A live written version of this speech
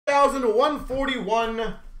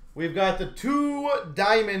10,141. We've got the 2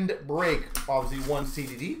 diamond break. Obviously 1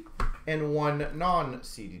 CDD and 1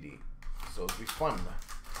 non-CDD. So it'll be fun.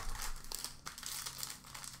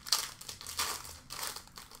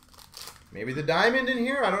 Maybe the diamond in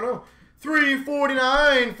here. I don't know.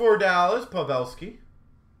 349 for Dallas. Pavelski.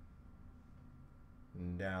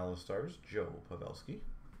 Dallas Stars. Joe Pavelski.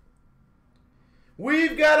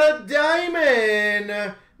 We've got a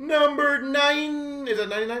diamond. Number 9. Is it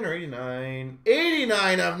 99 or 89?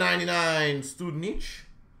 89 of 99. Studnich.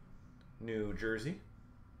 New Jersey.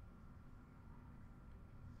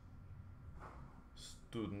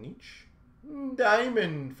 Studnich.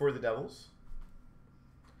 Diamond for the Devils.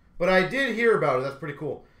 But I did hear about it. That's pretty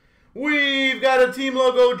cool. We've got a team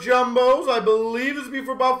logo jumbos. I believe this would be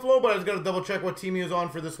for Buffalo, but I just got to double check what team he was on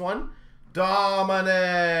for this one.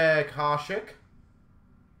 Dominic Hasek.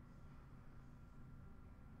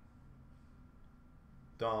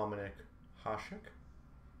 Dominic Hasek.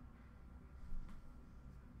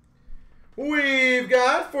 We've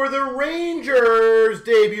got for the Rangers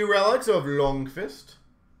debut relics of Lundqvist.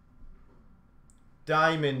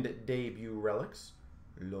 Diamond debut relics.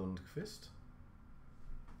 Lundqvist.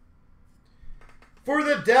 For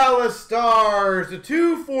the Dallas Stars, the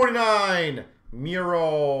 249,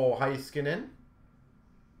 Miro Heiskanen.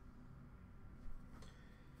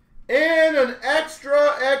 And an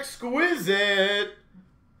extra exquisite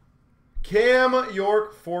Cam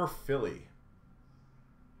York for Philly.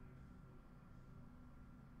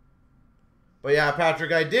 But yeah,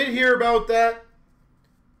 Patrick, I did hear about that.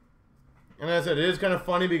 And as I said, it is kind of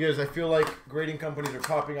funny because I feel like grading companies are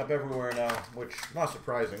popping up everywhere now, which is not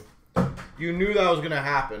surprising. You knew that was going to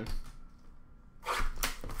happen.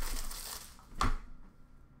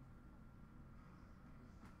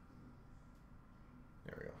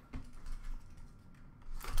 There we go.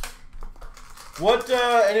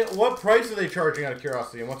 What price are they charging out of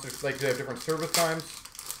curiosity? And what's it like? Do they have different service times?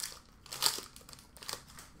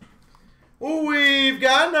 We've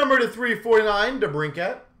got number to 349 to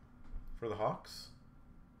Brinket for the Hawks.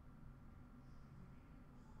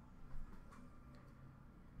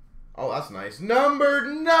 Oh, that's nice. Number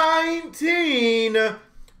 19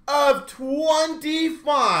 of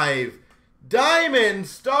 25. Diamond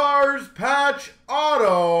Stars patch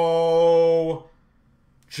auto.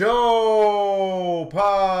 Joe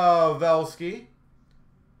Pavelski.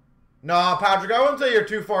 Nah, Patrick, I wouldn't say you're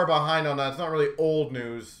too far behind on that. It's not really old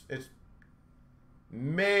news. It's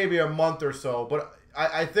maybe a month or so. But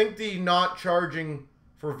I think the not charging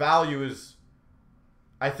for value is...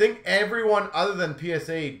 I think everyone other than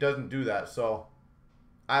PSA doesn't do that. So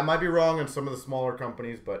I might be wrong on some of the smaller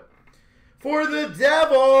companies. But for the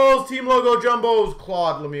Devils, team logo jumbos,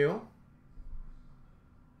 Claude Lemieux.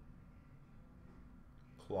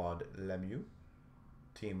 Claude Lemieux.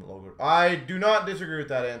 Team logo. I do not disagree with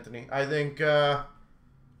that, Anthony. I think the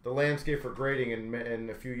landscape for grading in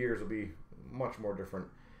a few years will be much more different.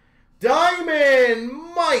 Diamond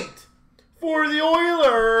Might for the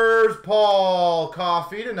Oilers, Paul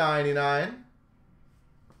Coffey to 99.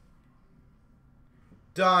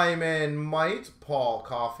 Diamond Might, Paul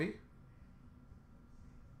Coffey.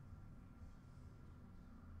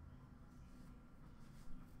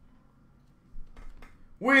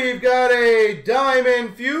 We've got a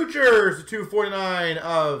Diamond Futures, 249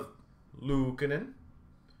 of Luukkonen,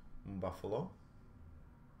 Buffalo.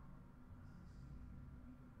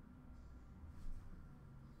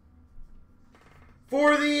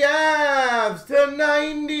 For the Avs, to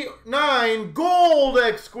 99, gold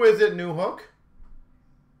exquisite Newhook.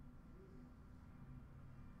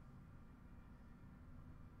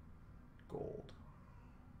 Gold.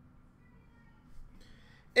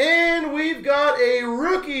 And we've got a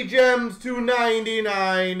Rookie Gems to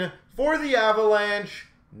 99 for the Avalanche,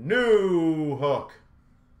 Newhook.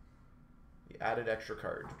 The added extra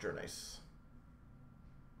card, which are nice.